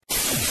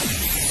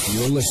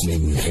You're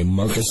listening to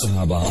Marcus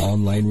Sahaba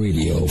Online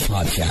Radio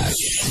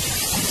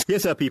Podcast.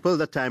 Yes, sir, people,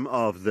 the time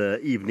of the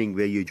evening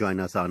where you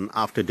join us on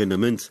After Dinner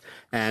Mints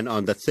and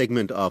on that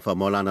segment of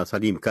Maulana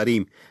Salim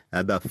Karim,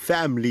 the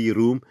family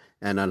room.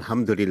 And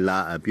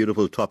alhamdulillah, a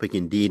beautiful topic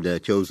indeed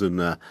chosen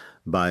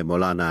by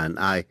Maulana and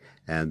I.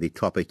 And the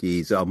topic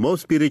is more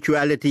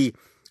spirituality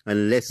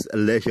and less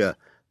leisure.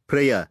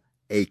 Prayer,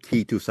 a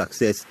key to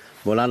success.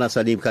 Maulana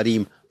Salim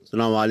Karim,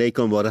 Assalamu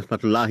alaikum wa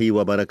rahmatullahi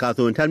wa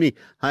barakatuh. And tell me,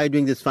 how are you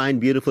doing this fine,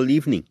 beautiful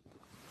evening?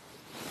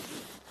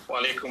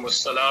 Wa alaikum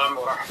assalam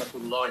wa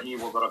rahmatullahi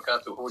wa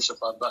barakatuhu.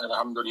 Shaafat,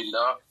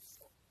 alhamdulillah.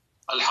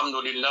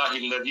 Alhamdulillah,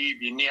 alladhi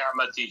bi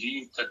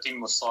ni'matihi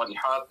tatimmu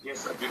salihat.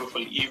 Yes, a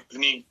beautiful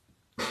evening.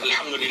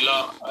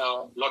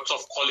 Alhamdulillah, lots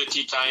of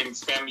quality time,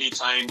 family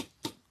time.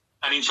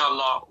 And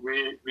inshallah,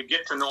 we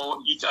get to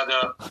know each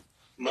other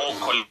more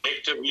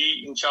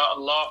collectively,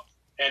 inshallah.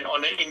 And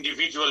on an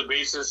individual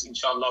basis,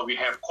 inshallah, we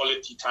have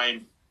quality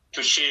time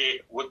to share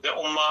with the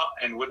ummah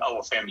and with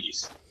our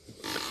families.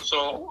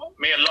 So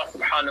may Allah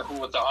subhanahu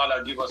wa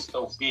ta'ala give us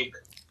tawfiq.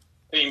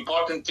 The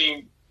important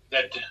thing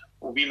that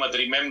we must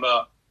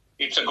remember,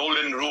 it's a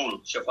golden rule,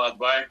 Shaafat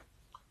bhai.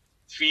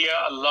 Fear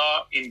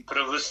Allah in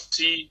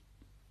privacy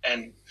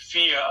and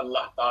fear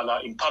Allah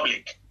ta'ala in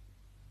public.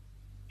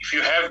 If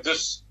you have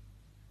this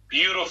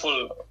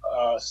beautiful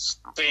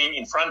thing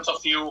in front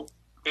of you,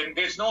 then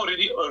there's no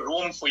really a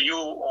room for you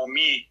or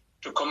me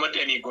to commit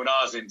any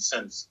gunas and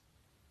sins.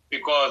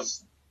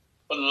 Because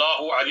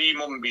Allahu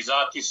alimun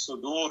bizati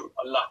sudur,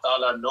 Allah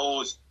ta'ala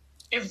knows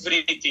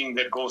everything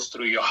that goes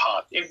through your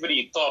heart,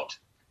 every thought,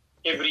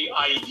 every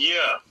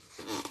idea,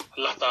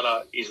 Allah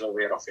ta'ala is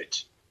aware of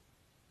it.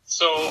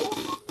 So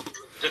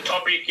the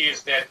topic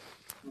is that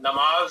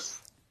namaz,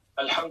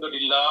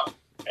 alhamdulillah,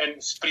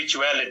 and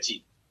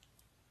spirituality.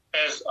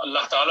 As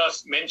Allah Ta'ala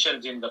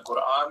mentions in the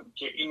Quran,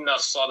 inna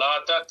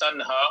salata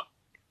tanha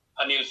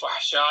anil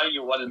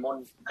fahsha'i wal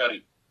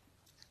munkari.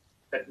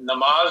 That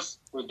namaz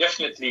will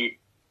definitely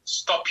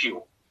stop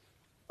you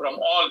from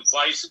all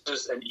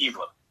vices and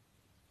evil.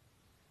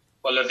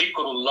 Wala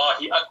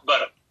dhikrullahi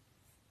akbar.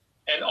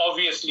 And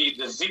obviously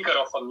the zikr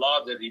of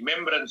Allah, the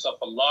remembrance of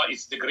Allah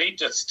is the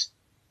greatest.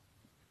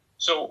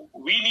 So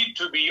we need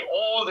to be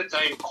all the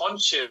time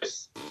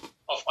conscious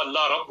of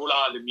Allah Rabbul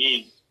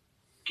Alameen.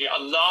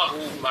 Allahu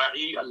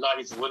ma'i, Allah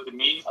is with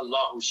me,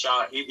 Allahu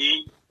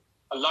shahidi,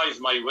 Allah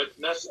is my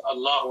witness,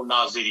 Allahu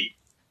naziri,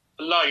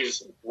 Allah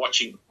is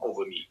watching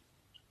over me.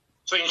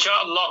 So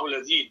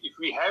inshaAllah, if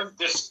we have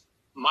this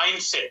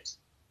mindset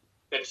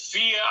that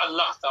fear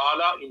Allah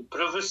Ta'ala in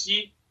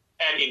privacy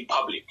and in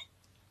public,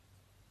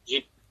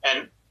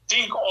 and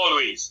think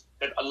always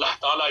that Allah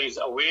Ta'ala is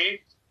aware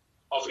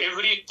of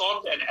every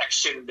thought and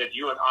action that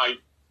you and I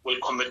will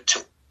commit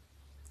to.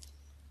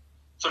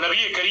 So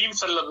Nabi Karim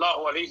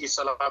sallallahu alayhi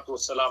salatu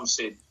wasalam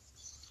said,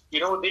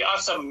 there are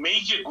some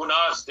major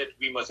gunas that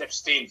we must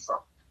abstain from.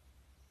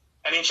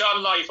 And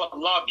inshallah, if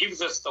Allah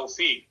gives us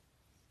tawfiq,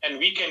 and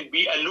we can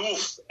be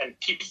aloof and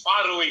keep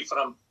far away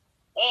from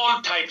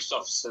all types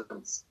of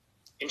sins,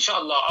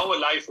 inshallah, our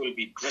life will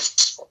be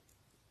blissful.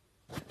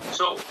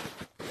 So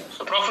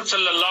the Prophet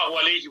sallallahu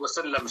alayhi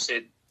wasallam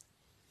said,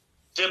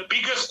 the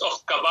biggest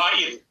of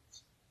kaba'ir,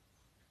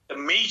 the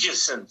major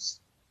sins,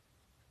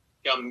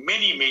 there are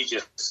many major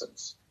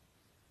sins,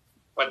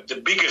 but the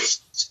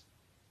biggest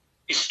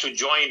is to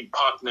join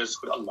partners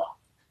with Allah.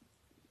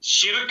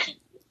 Shirk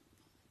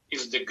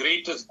is the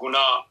greatest guna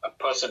a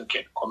person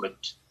can commit.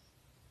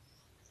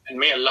 And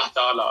may Allah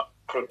Ta'ala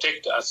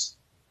protect us,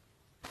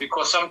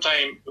 because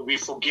sometimes we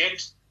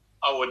forget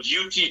our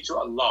duty to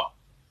Allah.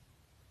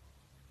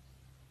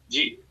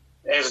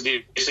 As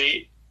they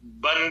say,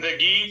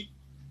 bandagi,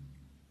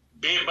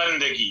 be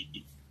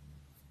bandagi.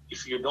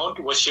 If you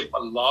don't worship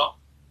Allah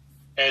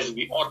as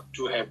we ought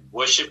to have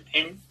worshipped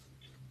Him,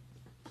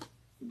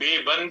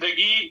 be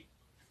bandagi,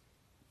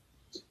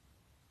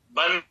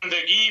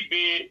 bandagi,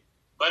 be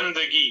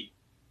bandagi.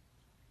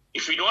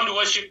 If we don't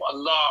worship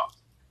Allah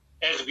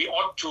as we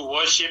ought to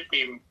worship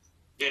Him,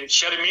 then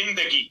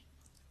sharmindagi.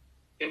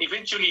 Then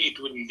eventually it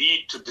will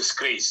lead to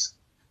disgrace.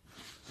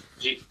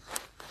 To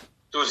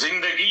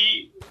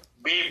zindagi,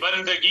 be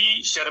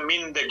bandagi,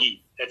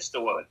 sharmindagi. That's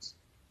the words.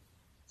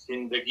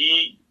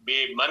 Zindagi,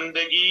 be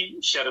bandagi,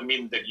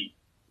 sharmindagi.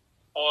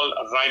 All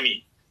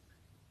rhyming.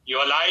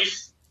 Your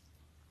life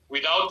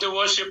without the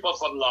worship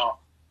of Allah,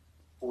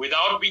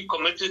 without being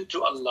committed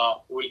to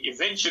Allah, will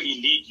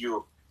eventually lead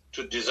you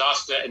to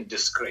disaster and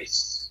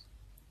disgrace.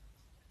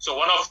 So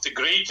one of the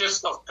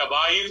greatest of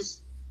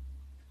kabairs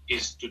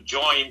is to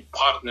join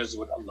partners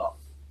with Allah.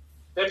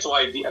 That's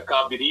why the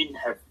Akabirin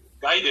have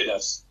guided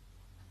us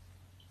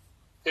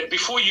that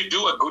before you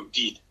do a good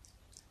deed,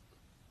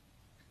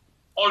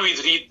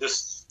 always read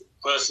this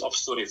verse of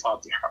Surah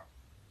Fatiha.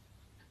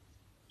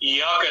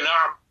 إِيَّاكَ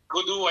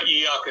نَعْبُدُ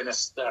وَإِيَّاكَ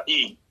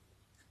نَسْتَعِينُ.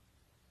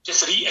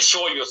 Just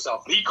reassure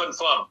yourself,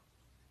 reconfirm,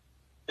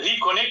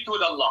 reconnect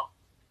with Allah.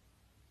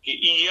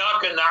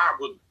 إِيَّاكَ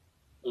نَعْبُدُ,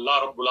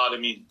 Allah Rabbul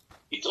Alameen.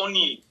 It's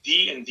only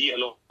Thee and Thee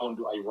alone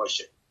do I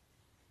worship.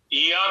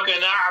 إِيَّاكَ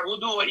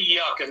نَعْبُدُ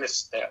وَإِيَّاكَ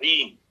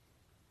نَسْتَعِينُ.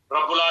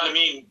 Rabbul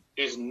Alameen,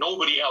 there's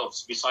nobody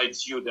else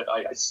besides you that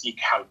I seek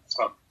help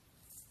from.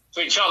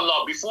 So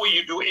inshallah, before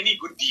you do any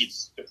good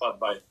deeds,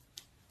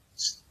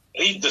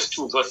 read these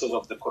 2 verses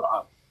of the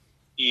Quran.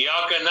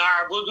 Iyaka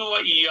na'budu wa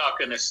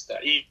iyaka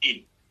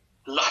nasta'een.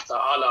 Allah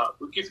Ta'ala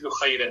will give you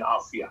khair and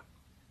afiyah.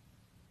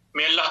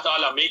 May Allah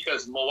Ta'ala make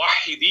us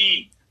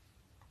muwahhideen.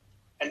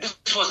 And this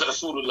was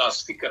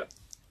Rasulullah's fikr.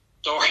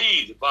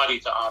 Tawheed, Bari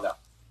Ta'ala.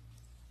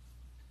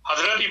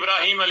 Hazrat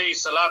Ibrahim alayhi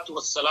salatu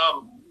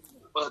wassalam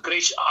was a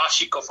great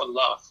ashik of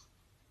Allah.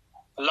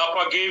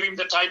 Allah gave him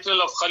the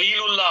title of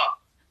Khalilullah.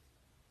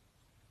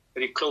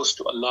 Very close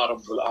to Allah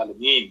Rabbul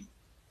Alameen.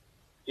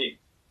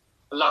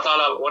 Allah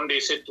Ta'ala one day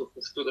said to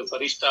the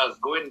Farishtas,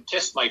 go and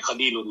test my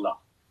Khalilullah.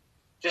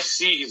 Just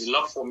see his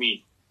love for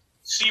me.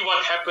 See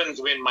what happens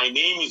when my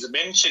name is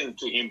mentioned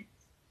to him.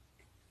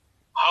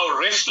 How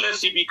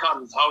restless he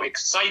becomes, how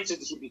excited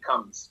he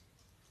becomes.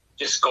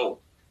 Just go.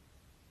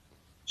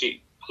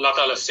 See, Allah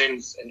Ta'ala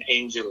sends an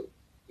angel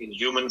in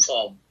human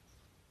form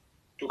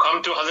to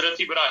come to Hazrat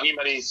Ibrahim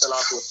alayhi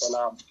salatu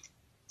wasalam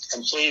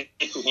and say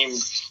to him,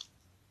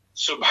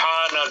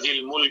 Subhana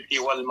dhil mulki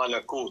wal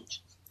malakut.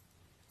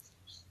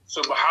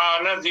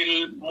 Subhana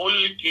dhil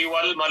mulki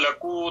wal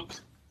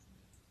malakut.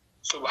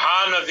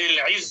 Subhana dhil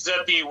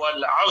izzati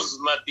wal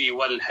azmati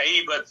wal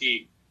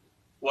haybati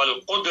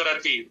wal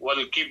qudrati wal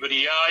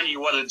kibriyai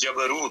wal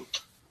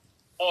jabarut.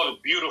 All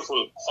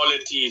beautiful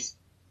qualities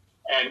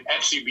and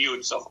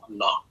attributes of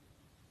Allah.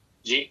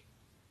 The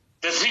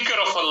zikr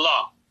of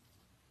Allah.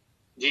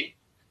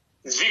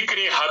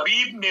 Zikr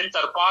Habib ne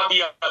tarpa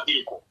diya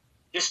dil ko.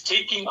 Just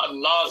taking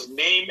Allah's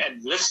name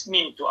and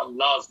listening to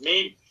Allah's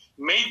name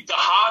made the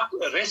heart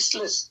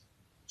restless.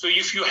 So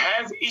if you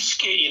have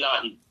ishq-e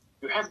ilahi,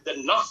 you have the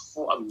love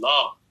for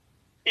Allah.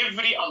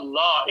 Every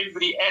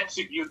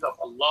attribute of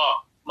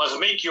Allah must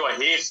make your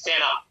hair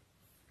stand up.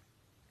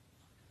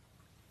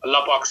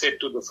 Allah Pak said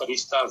to the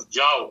Farishtas,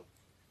 Jao,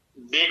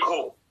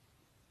 dekho,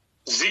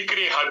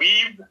 zikr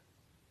Habib,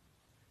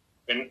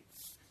 when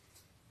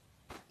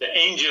the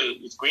angel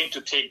is going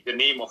to take the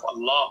name of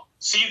Allah,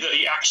 see the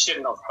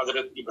reaction of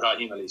Hazrat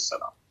Ibrahim alayhi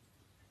salam.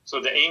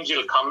 So the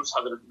angel comes,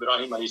 Hazrat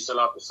Ibrahim alayhi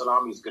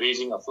salam is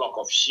grazing a flock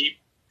of sheep.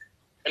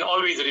 And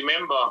always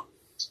remember,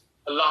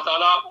 Allah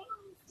Ta'ala,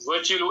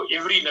 virtually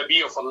every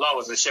Nabi of Allah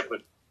was a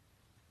shepherd.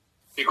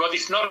 Because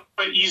it's not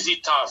an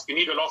easy task. You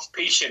need a lot of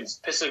patience,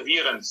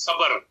 perseverance,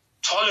 sabr,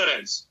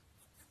 tolerance.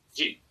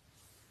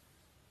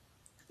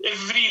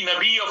 Every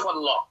Nabi of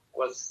Allah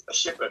was a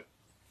shepherd.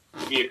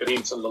 Nabi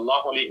Karim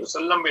sallallahu alayhi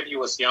wasallam, when he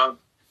was young,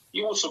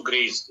 he also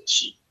grazed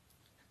sheep.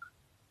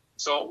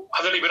 So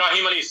Hazrat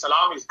Ibrahim alayhi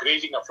salam is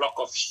grazing a flock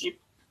of sheep.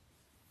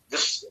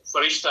 This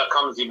Farishta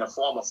comes in the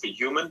form of a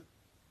human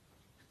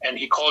and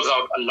he calls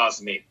out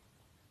Allah's name.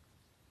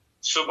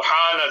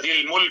 Subhana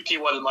dhil mulki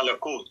wal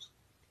malakut.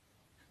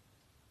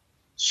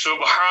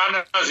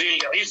 Subhana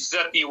dhil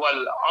izzati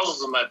wal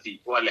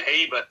azmati wal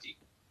haybati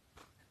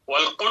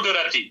wal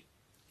qudrati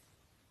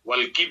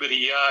wal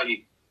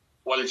kibriyai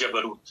wal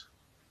jabarut.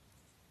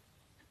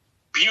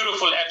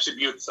 Beautiful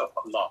attributes of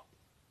Allah.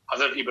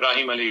 Hazrat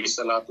Ibrahim alayhi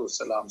salatu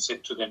wasalam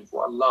said to them,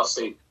 for Allah's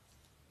sake,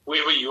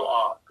 wherever you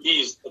are,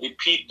 please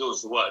repeat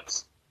those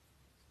words.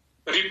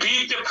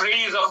 Repeat the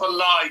praise of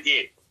Allah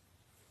again.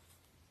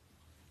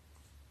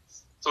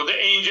 So the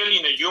angel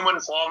in a human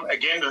form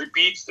again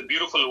repeats the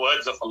beautiful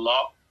words of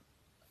Allah.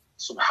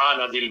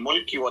 Subhana dhil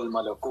mulki wal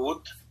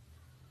malakut.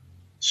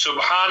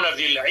 Subhana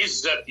dhil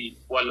izzati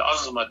wal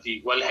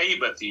azmati wal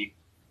haybati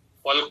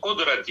wal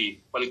qudrati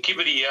wal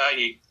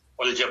kibriyai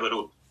wal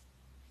jabarut.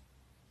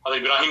 Hazrat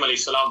Ibrahim alayhi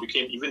salam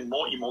became even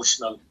more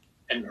emotional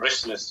and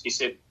restless. He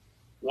said,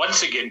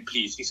 once again,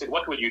 please. He said,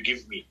 what will you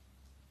give me?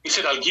 He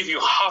said, I'll give you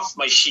half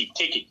my sheep.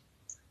 Take it.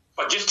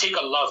 But just take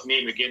Allah's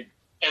name again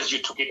as you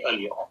took it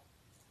earlier on.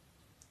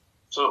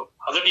 So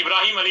Hazrat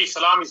Ibrahim alayhi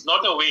salam is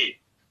not aware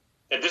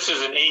that this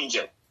is an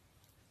angel.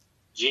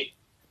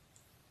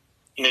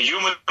 In a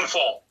human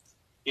form.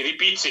 He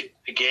repeats it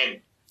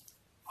again.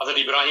 Hazrat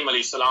Ibrahim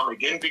alayhi salam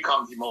again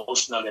becomes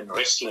emotional and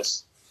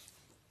restless.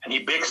 And he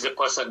begs the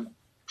person,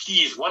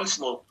 please once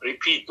more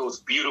repeat those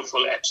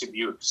beautiful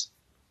attributes,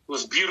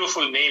 those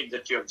beautiful names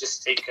that you have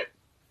just taken.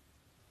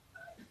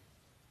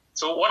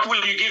 So what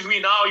will you give me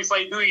now if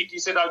I do it? He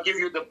said, I'll give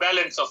you the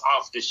balance of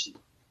half the sheep.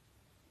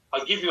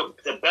 I'll give you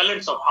the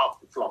balance of half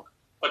the flock.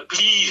 But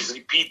please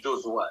repeat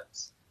those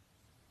words.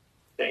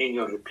 The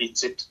angel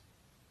repeats it.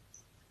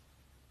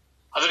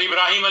 Hazrat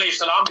Ibrahim alayhi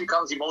salam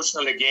becomes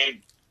emotional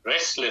again,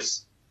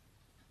 restless.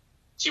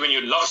 See, when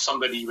you love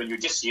somebody, when you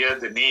just hear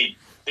the name,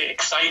 the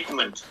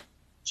excitement,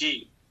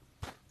 the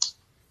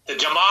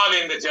Jamal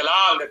and the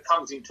Jalal that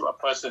comes into a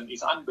person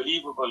is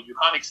unbelievable. You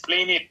can't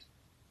explain it.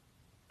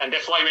 And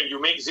that's why when you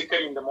make zikr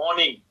in the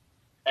morning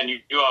and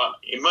you are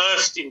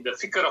immersed in the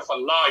fikr of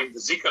Allah, in the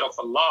zikr of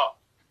Allah,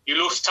 you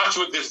lose touch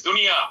with this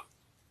dunya.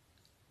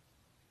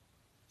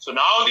 So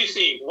now they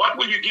say, what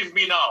will you give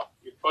me now?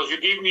 Because you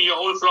gave me your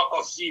whole flock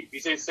of sheep. He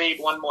said, say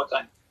it one more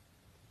time.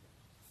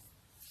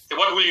 Say,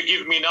 what will you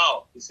give me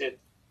now? He said,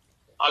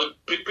 I'll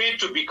prepare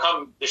to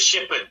become the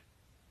shepherd.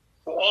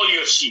 for all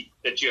your sheep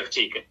that you have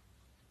taken.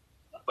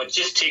 But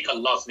just take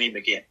Allah's name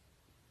again.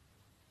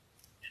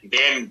 And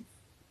then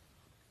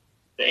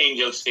the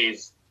angel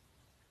says,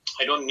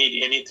 I don't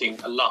need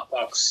anything. Allah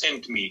Pak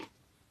sent me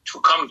to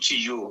come to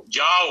you.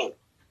 Jao,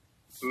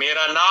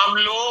 mera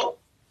naam lo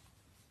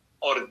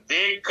aur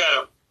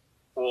dekhkar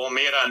wo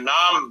mera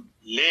naam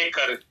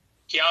lekar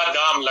kya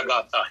daam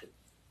lagata hai.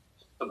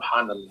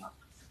 Subhanallah.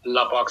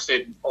 Allah Pak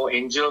said, oh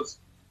angels,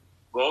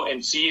 go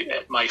and see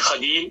my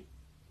Khalil.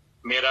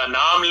 Mera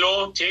naam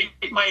lo,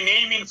 take my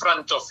name in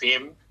front of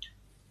him.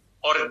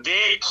 Or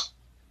dekh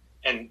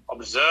and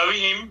observe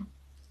him.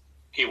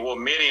 Ki wo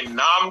mere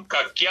naam ka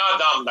kya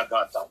daam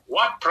lagata.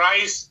 What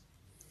price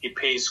he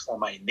pays for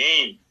my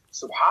name.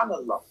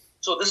 Subhanallah.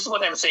 So this is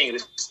what I'm saying,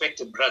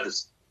 respected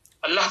brothers.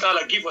 Allah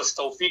Ta'ala give us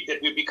tawfiq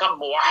that we become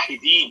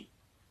muwahideen.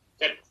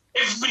 That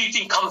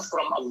everything comes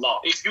from Allah.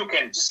 If you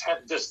can just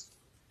have this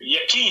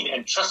yaqeen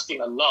and trust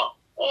in Allah,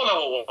 all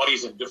our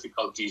worries and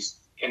difficulties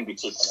can be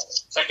taken away.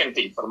 Second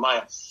thing,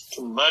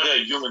 to murder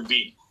a human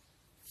being,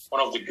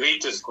 one of the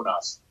greatest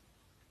gunas.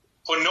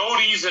 For no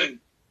reason,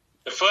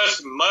 the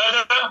first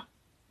murderer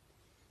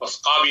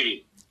was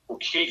Qabil, who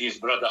killed his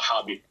brother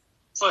Habil.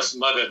 First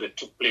murder that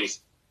took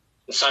place,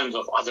 the sons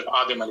of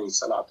Adam alayhi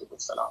salatu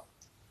wassalam.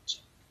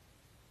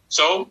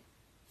 So,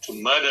 to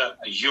murder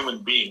a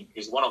human being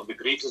is one of the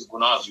greatest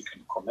gunas you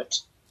can commit.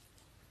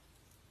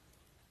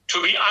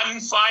 To be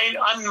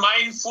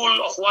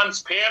unmindful of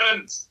one's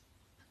parents,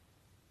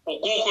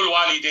 uququl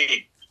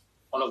walidain,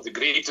 one of the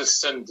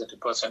greatest sins that a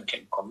person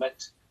can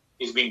commit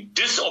is being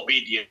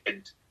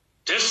disobedient,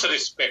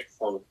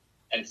 disrespectful,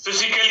 and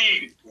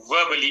physically,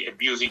 verbally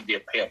abusing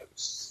their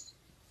parents.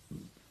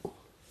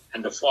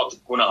 And the fourth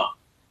guna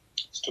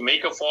is to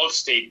make a false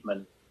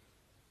statement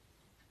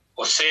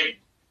or said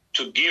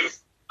to give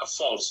a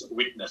false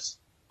witness.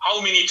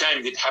 How many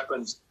times it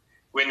happens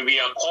when we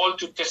are called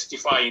to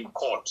testify in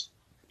court?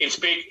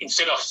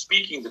 Instead of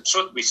speaking the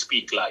truth, we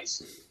speak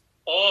lies.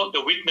 Or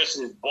the witness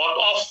is bought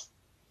off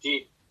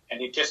and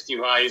he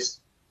testifies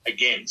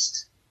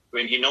against.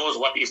 When he knows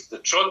what is the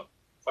truth,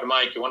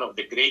 one of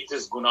the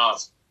greatest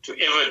gunas to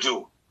ever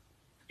do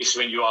is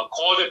when you are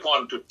called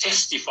upon to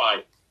testify,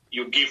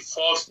 you give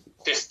false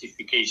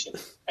testification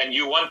and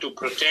you want to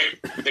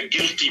protect the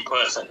guilty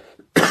person.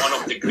 One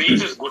of the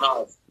greatest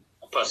gunas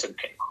a person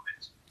can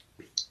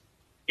commit.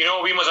 You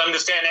know, we must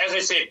understand, as I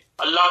said,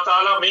 Allah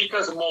Ta'ala make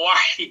us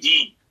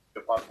muwahideen.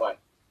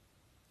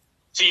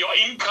 See, your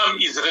income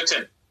is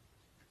written.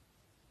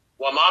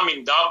 وَمَا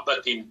مِن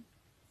دَابَّةٍ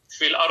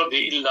فِي الْأَرْضِ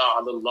إِلَّا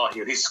عَلَى اللَّهِ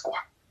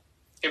رِزْقُهَا.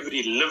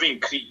 Every living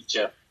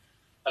creature,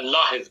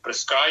 Allah has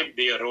prescribed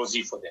their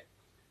rozi for them.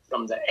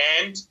 From the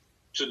ant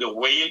to the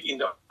whale in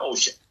the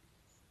ocean.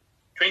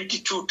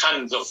 22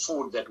 tons of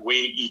food that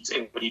whale eats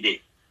every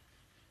day.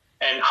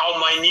 And how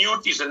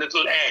minute is a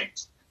little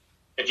ant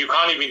that you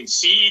can't even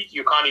see it,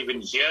 you can't even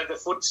hear the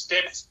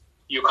footsteps,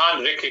 you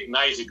can't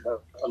recognize it.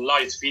 Allah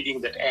is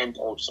feeding that ant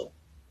also.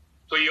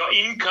 So your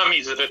income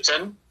is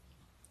written,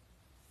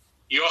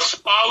 your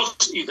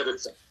spouse is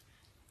written.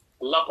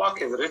 Allah Pak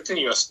has written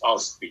your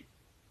spouse for you.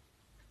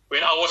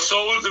 When our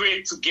souls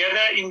were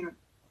together in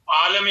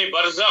Alam-e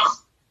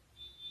Barzakh,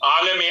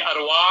 Alam-e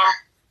Arwah,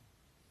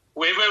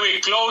 wherever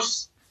we're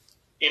close,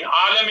 in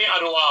Alam-e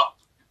Arwah,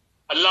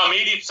 Allah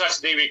made it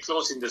such they were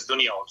close in this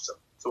dunya also.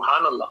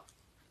 Subhanallah.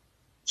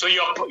 So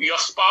your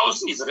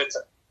spouse is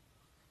written.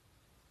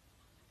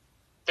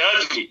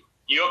 Thirdly,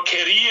 your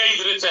career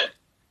is written.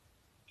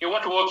 Okay,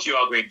 what work you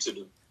are going to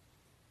do.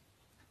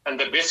 And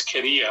the best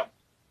career,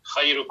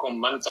 خَيْرُكُمْ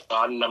مَنْ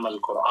تَعَلَّمَ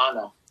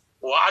الْقُرْآنَ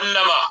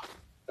وَعَلَّمَهُ.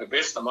 The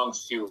best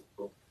amongst you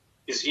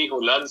is he who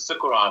learns the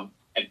Quran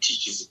and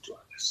teaches it to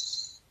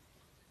others.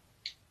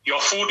 Your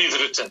food is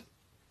written.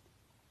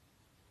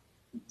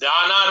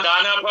 Dana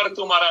dana par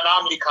tumhara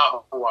naam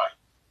likha hua hai.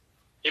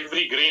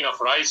 Every grain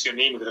of rice, your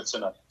name is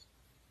written on it.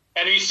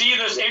 And we see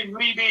this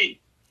every day.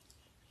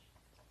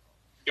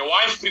 Your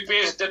wife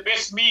prepares the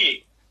best meal.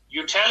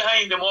 You tell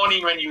her in the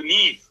morning when you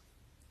leave,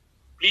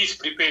 please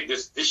prepare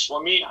this dish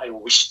for me. I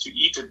wish to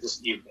eat it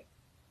this evening.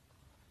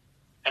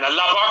 And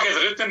Allah Pak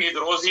has written his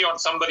rozi on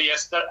somebody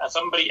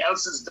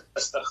else's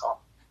dastarkhan.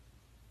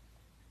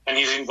 And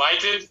he's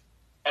invited,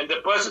 and the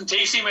person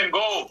takes him and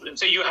goes and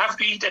say, you have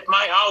to eat at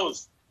my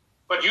house.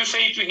 But you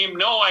say to him,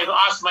 no, I've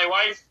asked my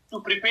wife to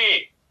prepare.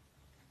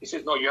 He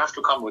says, no, you have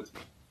to come with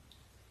me.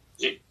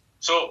 See?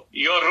 So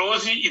your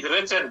rozi is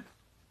written.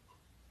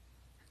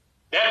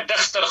 That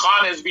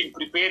dastarkhan has been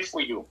prepared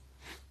for you.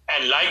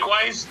 And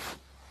likewise,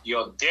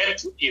 your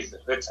death is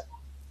written.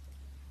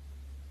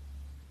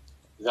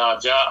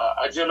 إِذَا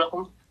جَاءَ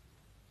أَجَلُهُمْ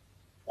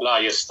لَا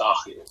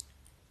يَسْتَأْخِرُونَ.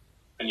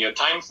 When your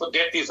time for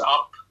death is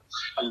up,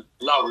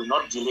 Allah will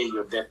not delay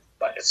your death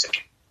by a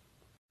second.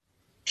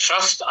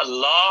 Trust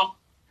Allah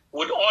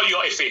with all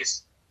your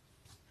affairs.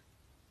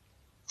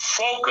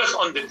 Focus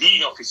on the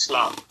deen of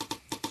Islam.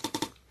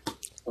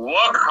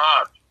 Work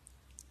hard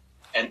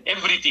and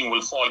everything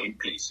will fall in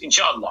place.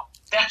 Inshallah.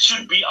 That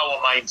should be our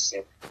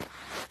mindset.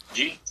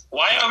 Gee,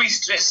 why are we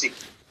stressing?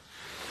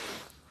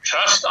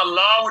 Trust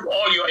Allah with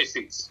all your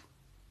affairs.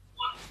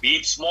 Be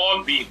it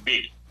small, be it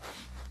big.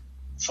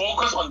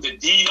 Focus on the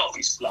deen of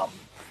Islam.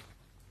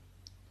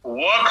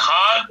 Work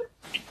hard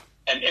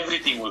and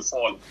everything will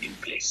fall in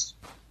place.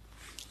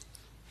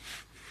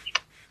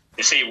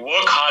 They say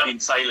work hard in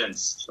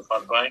silence,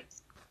 Shaafat bhai.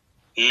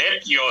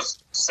 Let your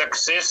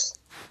success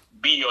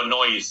be your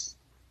noise.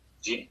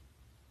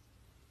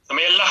 So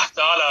may Allah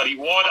Ta'ala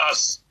reward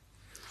us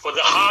for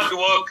the hard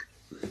work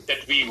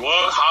that we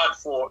work hard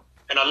for,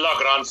 and Allah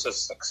grants us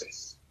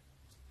success.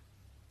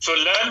 So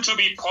learn to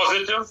be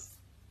positive,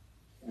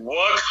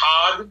 work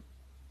hard,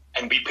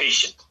 and be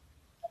patient.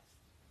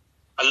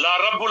 Allah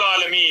Rabbul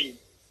Alameen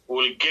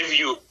will give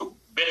you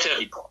better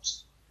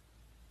reports.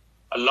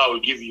 Allah will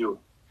give you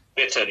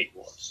better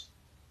rewards.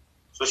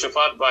 So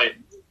Shaafat bhai,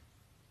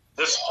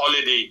 this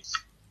holiday,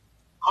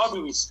 how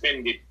do we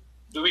spend it?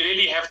 Do we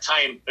really have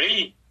time?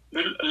 Really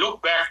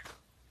look back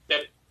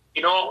that,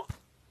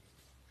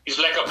 it's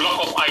like a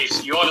block of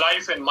ice. Your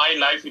life and my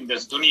life in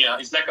this dunya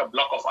is like a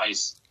block of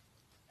ice.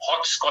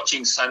 Hot,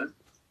 scorching sun.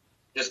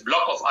 This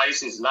block of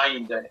ice is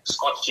lying in the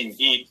scorching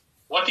heat.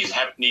 What is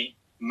happening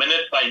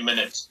minute by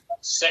minute,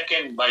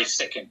 second by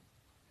second?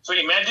 So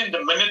imagine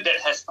the minute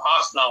that has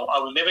passed now. I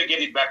will never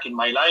get it back in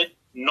my life,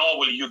 nor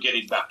will you get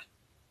it back.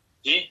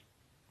 See?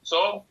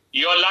 So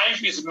your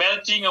life is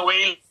melting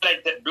away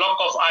like that block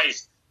of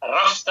ice.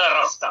 Rafta,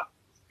 rafta.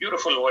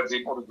 Beautiful words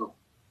in Urdu.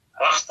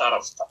 Rafta,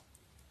 rafta.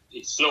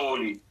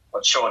 Slowly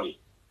but surely.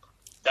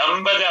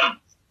 Dam ba dam.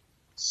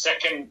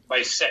 Second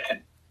by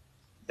second.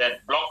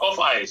 That block of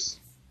ice,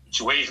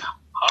 which weighs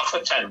half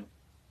a ton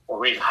or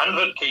weighs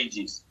 100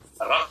 kgs.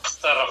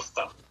 Rafta,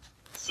 rafta.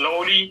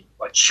 Slowly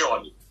but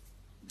surely.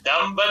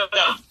 Dam ba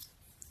dam.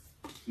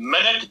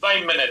 Minute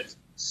by minute.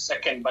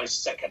 Second by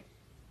second.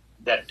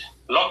 That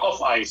block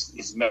of ice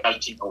is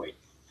melting away.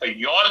 So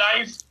your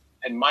life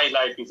and my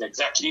life is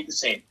exactly the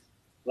same.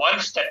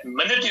 Once that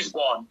minute is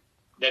gone,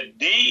 that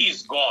day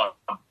is gone,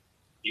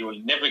 you will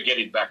never get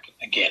it back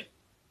again.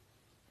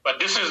 But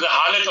this is the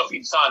halat of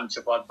insan,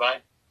 Shaafat bhai.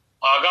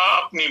 Aga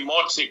apni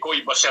maut se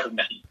koi bashar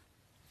nahi.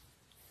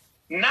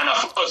 None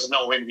of us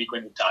know when we're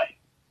going to die.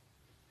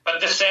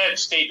 But the sad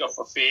state of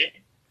affair,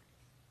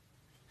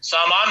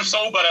 saman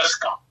so baras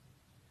ka.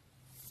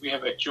 We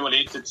have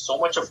accumulated so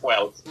much of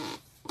wealth.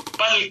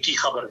 Pal ki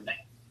khabar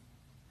nahi.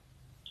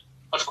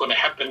 What's going to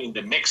happen in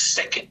the next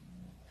second?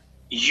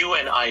 You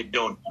and I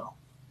don't know.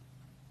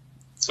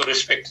 So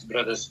respected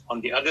brothers,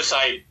 on the other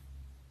side,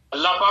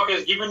 Allah Pak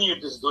has given you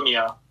this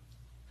dunya.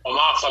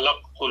 وَمَا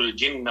خَلَقْتُ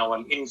الْجِنَّ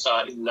وَالْإِنسَ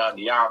إِلَّا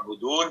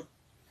لِيَعْبُدُونَ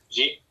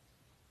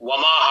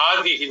وَمَا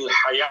هَذِهِ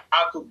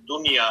الْحَيَاةُ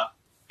الدُّنْيَا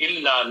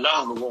إِلَّا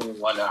لَهْوٌ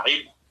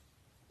وَلَعِبٌ.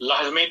 Allah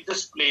has made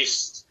this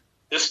place,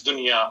 this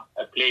dunya,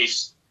 a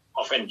place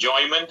of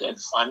enjoyment and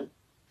fun.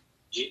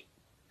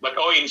 But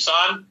oh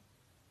insan,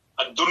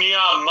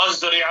 ad-dunya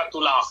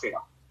mazri'atul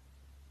akhirah.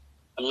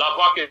 Allah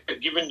Pak has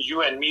given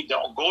you and me the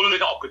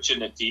golden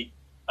opportunity.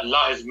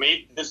 Allah has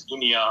made this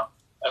dunya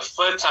a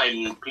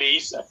fertile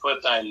place, a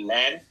fertile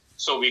land,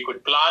 so we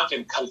could plant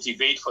and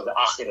cultivate for the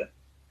akhirah.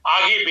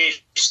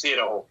 Aage bechte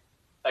raho.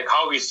 Like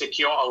how we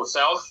secure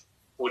ourselves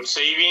with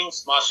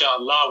savings,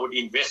 mashallah, with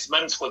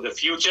investments for the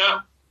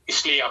future.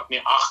 Isliye apne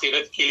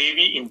akhirat ke liye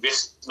bhi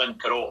investment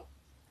karo.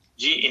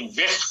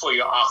 Invest for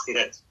your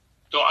akhirat.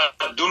 So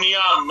dunya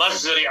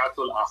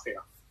mazri'atul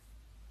akhirah.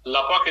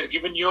 Allah Pak has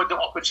given you the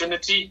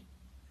opportunity.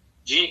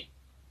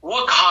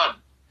 Work hard.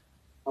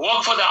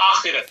 Work for the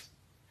akhirat.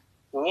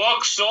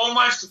 Work so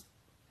much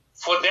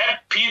for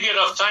that period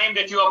of time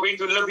that you are going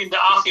to live in the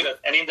akhirat.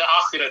 And in the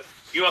akhirat,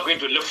 you are going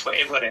to live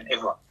forever and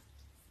ever.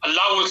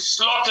 Allah will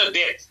slaughter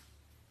death.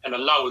 And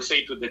Allah will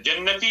say to the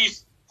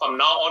Jannatis, from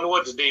now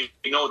onwards, there is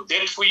no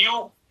death for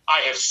you.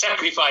 I have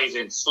sacrificed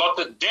and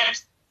slaughtered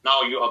death.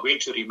 Now you are going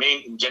to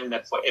remain in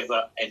Jannat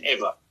forever and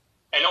ever.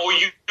 And oh,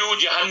 you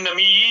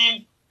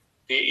Jahannamiyin,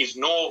 there is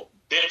no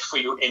death for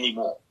you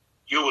anymore.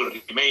 You will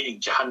remain in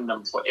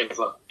Jahannam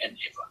forever and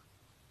ever.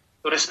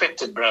 So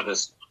respected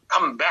brothers,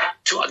 come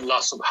back to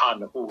Allah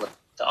subhanahu wa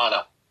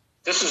ta'ala.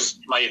 This is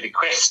my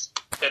request,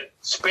 that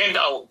spend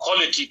our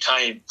quality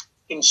time,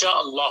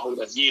 insha'Allah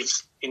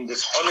al-Aziz, in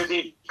this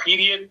holiday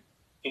period,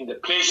 in the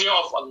pleasure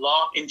of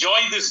Allah. Enjoy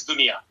this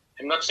dunya.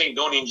 I'm not saying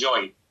don't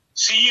enjoy it.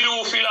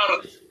 Siru fil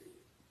ard.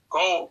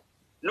 Go,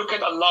 look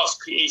at Allah's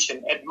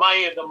creation,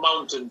 admire the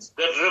mountains,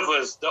 the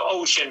rivers, the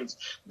oceans,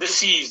 the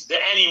seas, the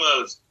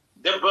animals,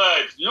 the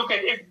birds. Look at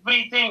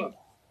everything.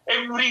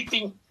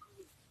 Everything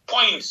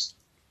points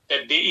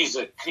that there is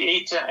a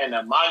creator and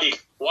a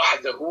Malik.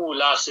 Wahdahu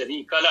la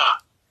sharika la.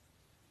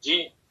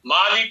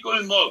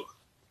 Malikul mulk.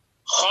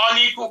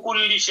 Khaliqu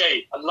kulli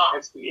shay. Allah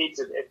has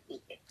created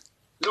everything.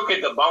 Look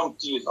at the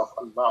bounties of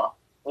Allah.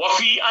 Wa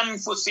fi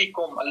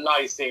anfusikum. Allah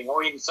is saying,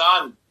 oh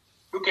insan,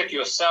 look at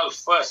yourself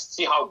first.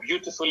 See how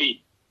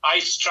beautifully I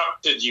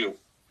structured you.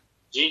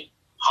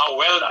 How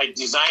well I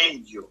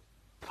designed you.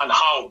 And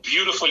how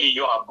beautifully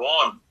you are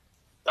born.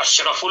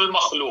 Ashraful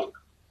makhluq.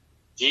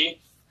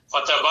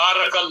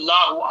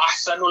 Fatabarakallahu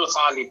ahsanul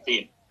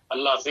khaliqeen.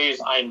 Allah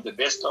says, I am the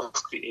best of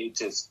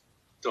creators.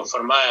 So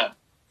farmaya,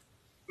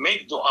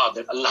 make dua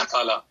that Allah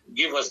Ta'ala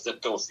give us the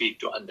tawfiq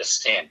to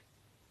understand.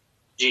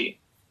 Gee.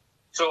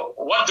 So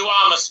what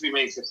dua must be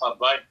made, Shaafat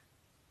bhai?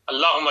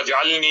 Allahumma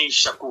ja'alni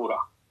shakura.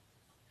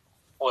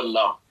 Oh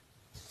Allah,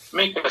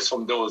 make us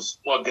from those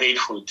who are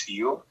grateful to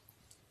you.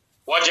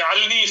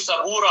 Waj'alni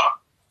sabura.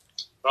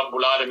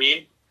 Rabbul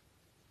Alameen,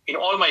 in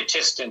all my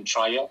test and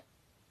trial,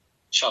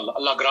 inshallah,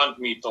 Allah grant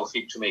me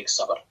tawfiq to make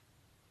sabr.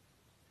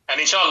 And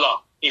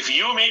inshallah, if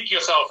you make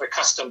yourself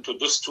accustomed to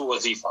these two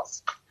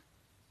wazifas,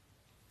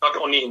 not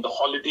only in the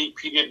holiday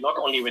period, not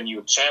only when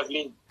you're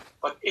traveling,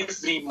 but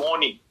every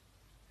morning,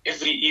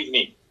 every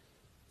evening,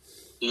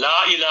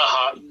 La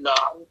ilaha illa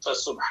anta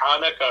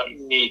subhanaka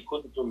inni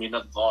kuntu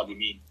minadh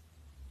dhalimin.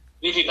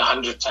 Read it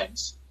 100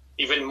 times.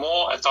 Even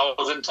more,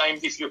 1,000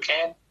 times if you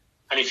can.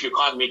 And if you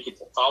can't make it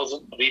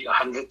 1,000, read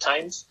 100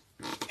 times.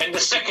 And the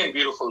second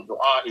beautiful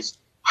dua is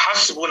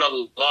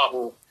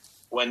Hasbunallahu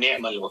wa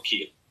ni'mal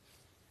wakeel.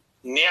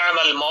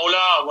 Ni'mal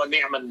mawla wa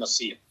ni'mal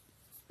nasir.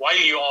 While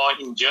you are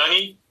in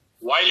journey,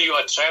 while you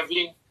are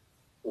traveling,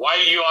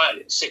 while you are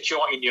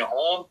secure in your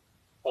home,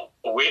 or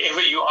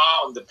wherever you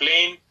are on the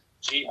plane,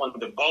 on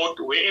the boat,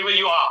 wherever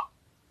you are,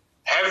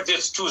 have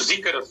these two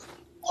zikrs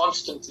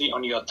constantly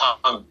on your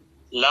tongue.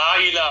 La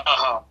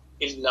ilaha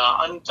illa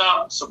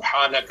anta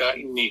subhanaka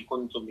inni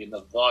kuntu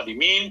minadh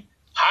dhalimin.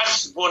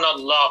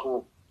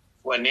 Hasbunallahu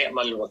wa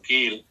ni'mal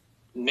wakeel.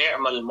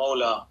 Ni'mal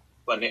mawla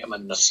wa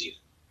ni'mal nasir.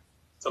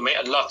 So may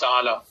Allah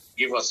Ta'ala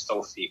give us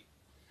tawfiq.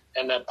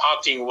 And a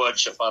parting word,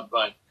 Shaafat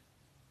bhai.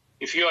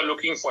 If you are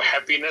looking for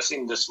happiness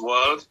in this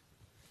world,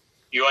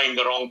 you are in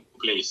the wrong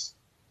place.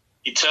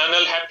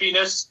 Eternal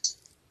happiness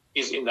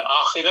is in the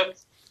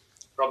akhirat.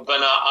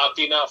 Rabbana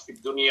atina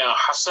fid dunya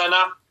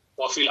hasana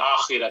wa fil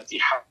akhirati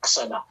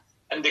hasana.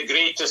 And the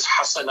greatest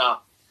hasana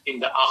in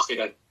the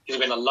akhirat is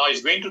when Allah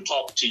is going to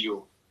talk to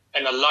you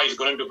and Allah is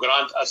going to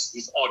grant us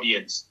His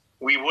audience.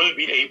 We will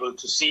be able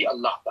to see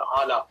Allah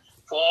Ta'ala.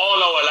 For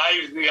all our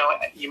lives we are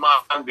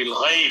iman bil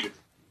ghaib,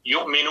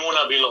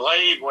 yu'minuna bil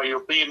ghaib wa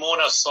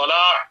yuqimuna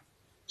as-salah.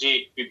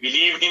 We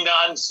believed in the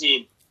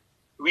unseen.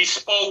 We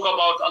spoke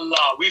about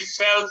Allah. We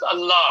felt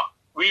Allah.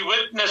 We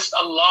witnessed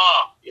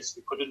Allah. Yes,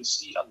 we couldn't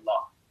see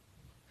Allah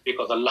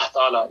because Allah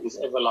Ta'ala is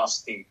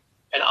everlasting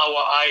and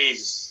our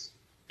eyes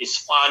is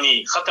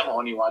fani, khatam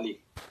hone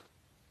wali.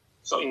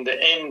 So in the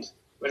end,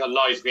 when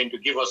Allah is going to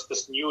give us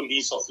this new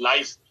lease of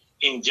life,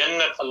 in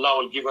Jannat, Allah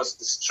will give us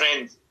the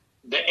strength,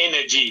 the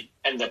energy,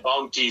 and the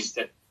bounties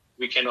that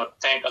we cannot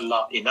thank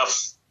Allah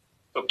enough.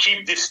 So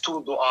keep these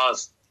two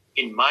du'as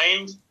in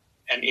mind,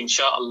 and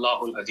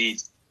insha'Allahul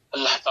Aziz,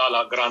 Allah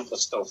Ta'ala grant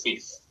us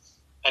tawfiq.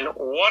 And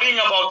worrying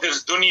about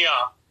this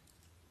dunya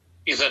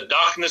is a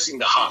darkness in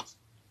the heart.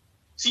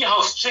 See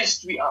how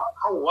stressed we are,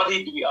 how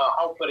worried we are,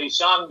 how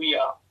parishan we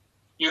are.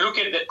 You look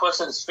at that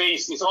person's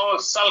face, it's all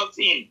sulked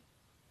in.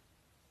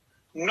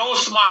 No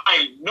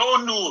smile, no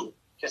noor,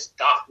 just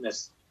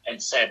darkness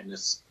and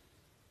sadness.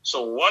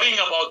 So worrying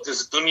about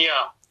this dunya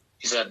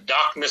is a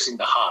darkness in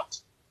the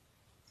heart.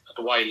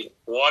 But while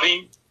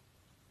worrying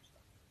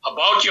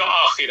about your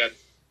akhirat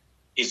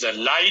is a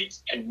light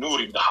and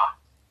noor in the heart.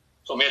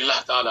 So may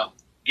Allah Ta'ala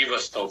give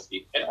us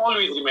tawfiq. And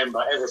always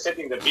remember, as I said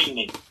in the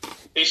beginning,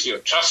 place your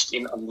trust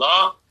in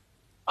Allah.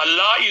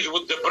 Allah is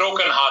with the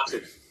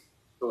broken-hearted.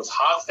 Those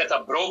hearts that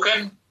are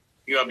broken,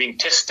 you are being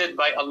tested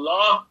by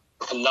Allah.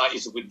 Allah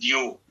is with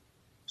you.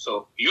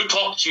 So you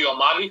talk to your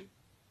Malik,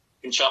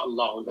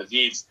 insha'Allah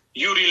al-Aziz.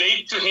 You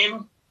relate to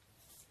Him,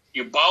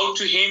 you bow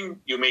to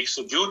Him, you make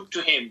sujood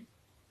to Him,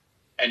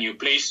 and you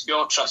place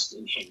your trust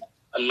in Him.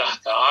 Allah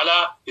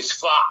Ta'ala is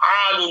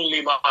fa'alun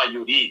lima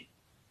yurid.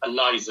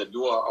 Allah is the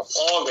doer of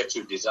all that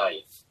you desire.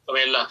 So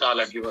may Allah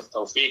Ta'ala give us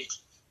tawfiq.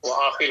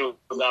 Wa akhiru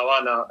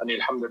dawana anil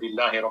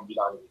hamdulillahi rabbil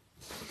alamin.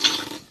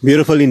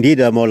 Beautiful indeed,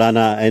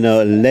 Maulana.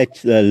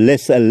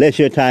 Less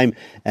leisure time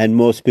and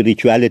more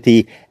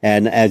spirituality.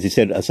 And as you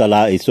said,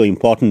 Salah is so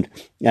important.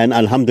 And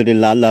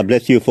Alhamdulillah, Allah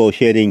bless you for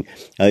sharing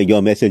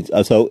your message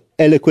so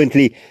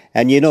eloquently.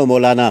 And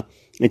Maulana,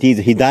 it is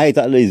Hidayat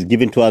Allah is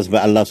given to us by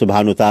Allah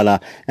subhanahu wa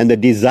ta'ala, and the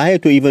desire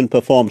to even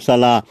perform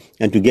Salah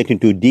and to get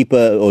into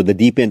deeper or the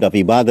deep end of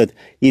Ibadat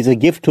is a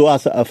gift to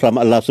us from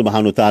Allah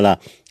subhanahu wa ta'ala.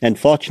 And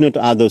fortunate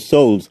are those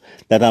souls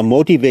that are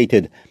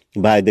motivated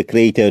by the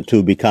Creator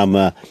to become,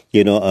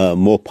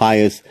 more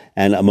pious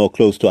and more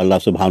close to Allah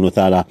subhanahu wa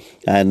ta'ala.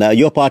 And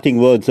your parting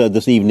words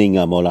this evening,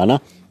 Maulana.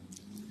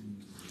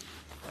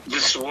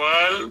 This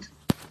world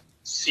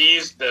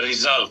sees the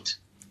result.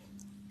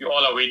 You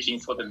all are waiting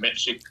for the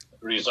metric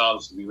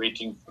results. We're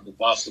waiting for the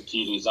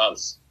varsity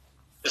results.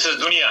 This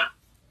is dunya.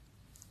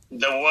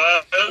 The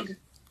world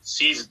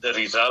sees the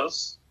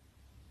results,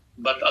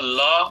 but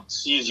Allah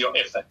sees your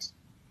effort.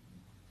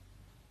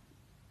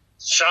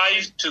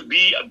 Strive to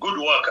be a good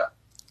worker.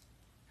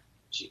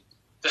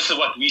 This is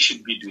what we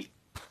should be doing.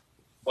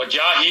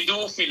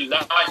 وَجَاهِدُوا فِي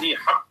اللَّهِ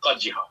حَقَّ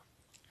جِهَادٍ.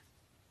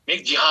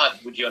 Make jihad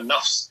with your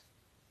nafs.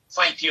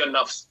 Fight your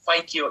nafs.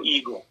 Fight your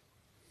ego.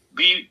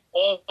 Be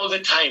all the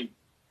time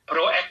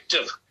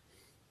proactive.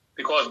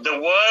 Because the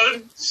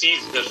world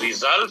sees the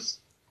results,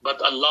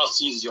 but Allah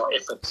sees your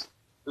efforts.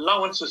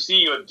 Allah wants to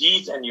see your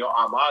deeds and your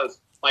amals.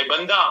 My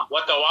banda,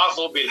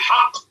 watawasaw bil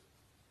haqq,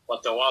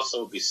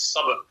 watawasaw bis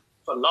sabr.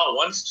 So Allah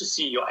wants to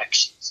see your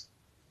actions.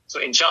 So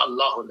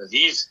inshallah,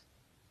 these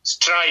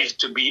strive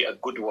to be a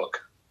good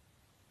work.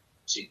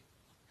 See.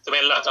 So may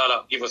Allah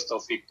Ta'ala give us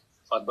tawfiq.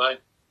 Fadbai,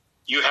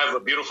 you have a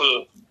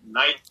beautiful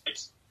night.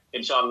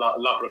 Inshallah,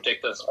 Allah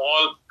protect us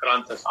all,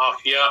 grant us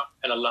afiyah,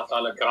 and Allah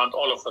Ta'ala grant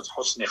all of us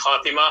husn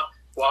khatima.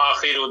 Wa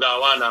akhiru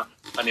dawana,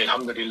 and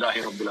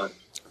alhamdulillahi rabbil alamin.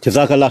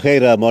 Jazakallah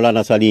khair,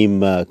 Maulana Salim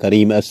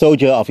Karim, a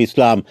soldier of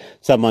Islam,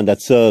 someone that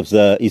serves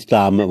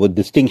Islam with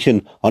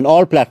distinction on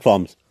all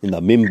platforms, in the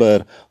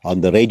mimbar,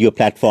 on the radio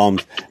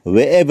platforms,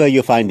 wherever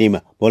you find him.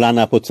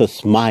 Maulana puts a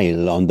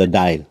smile on the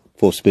dial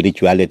for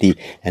spirituality,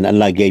 and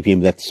Allah gave him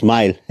that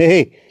smile.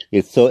 Hey,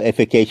 it's so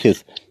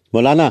efficacious.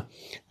 Maulana,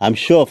 I'm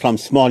sure from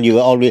small you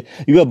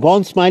were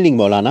born smiling,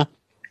 Maulana.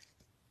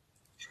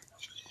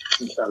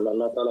 Inshallah,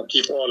 Allah Ta'ala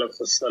keep all of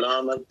us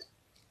salamat,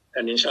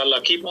 and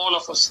inshallah keep all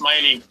of us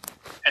smiling.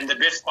 And the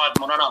best part,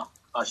 Maulana,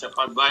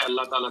 Shaafat Bhai,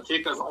 Allah Ta'ala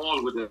take us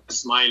all with a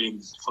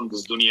smiling from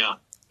this dunya.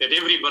 That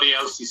everybody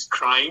else is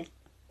crying,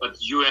 but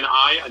you and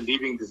I are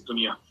leaving this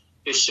dunya.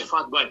 Yes,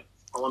 Shaafat Bhai,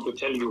 I want to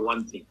tell you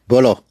one thing.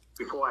 Bolo.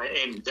 Before I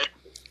end, that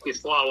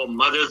is for our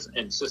mothers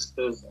and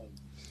sisters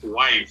and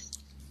wives.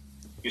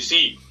 You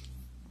see,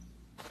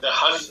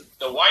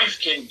 the wife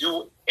can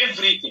do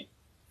everything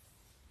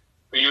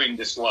for you in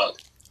this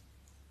world.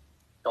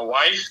 The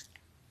wife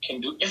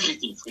can do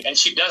everything for you, and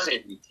she does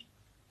everything.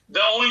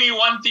 The only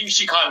one thing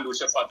she can't do,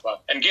 Shaafat,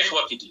 and guess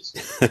what it is?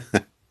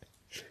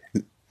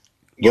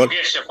 You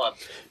guess, Shaafat.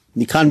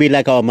 You can't be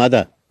like our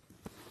mother.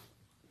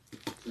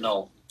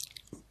 No.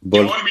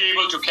 You won't be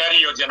able to carry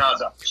your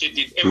janaza. She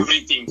did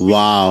everything for you.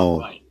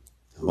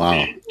 Wow.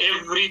 She did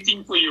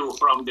everything for you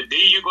from the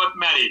day you got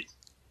married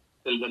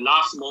till the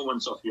last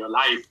moments of your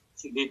life.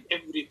 She did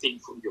everything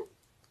for you.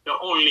 The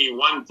only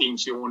one thing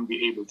she won't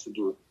be able to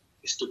do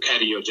is to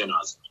carry your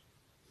janaza.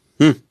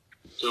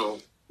 So,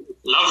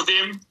 love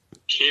them,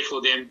 care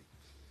for them,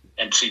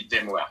 and treat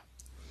them well.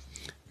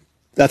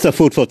 That's a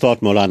food for thought,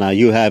 Maulana.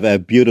 You have a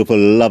beautiful,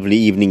 lovely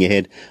evening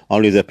ahead.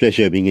 Always a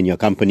pleasure being in your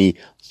company.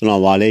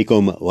 Assalamu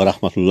alaikum wa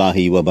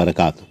rahmatullahi wa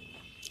barakatuh.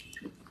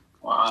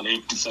 Wa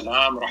alaikum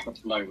salam wa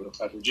rahmatullahi wa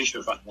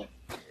barakatuh.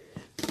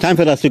 Time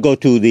for us to go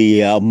to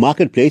the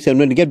marketplace, and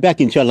when we get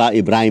back, inshallah,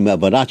 Ibrahim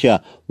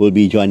Baracha will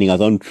be joining us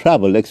on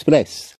Travel Express.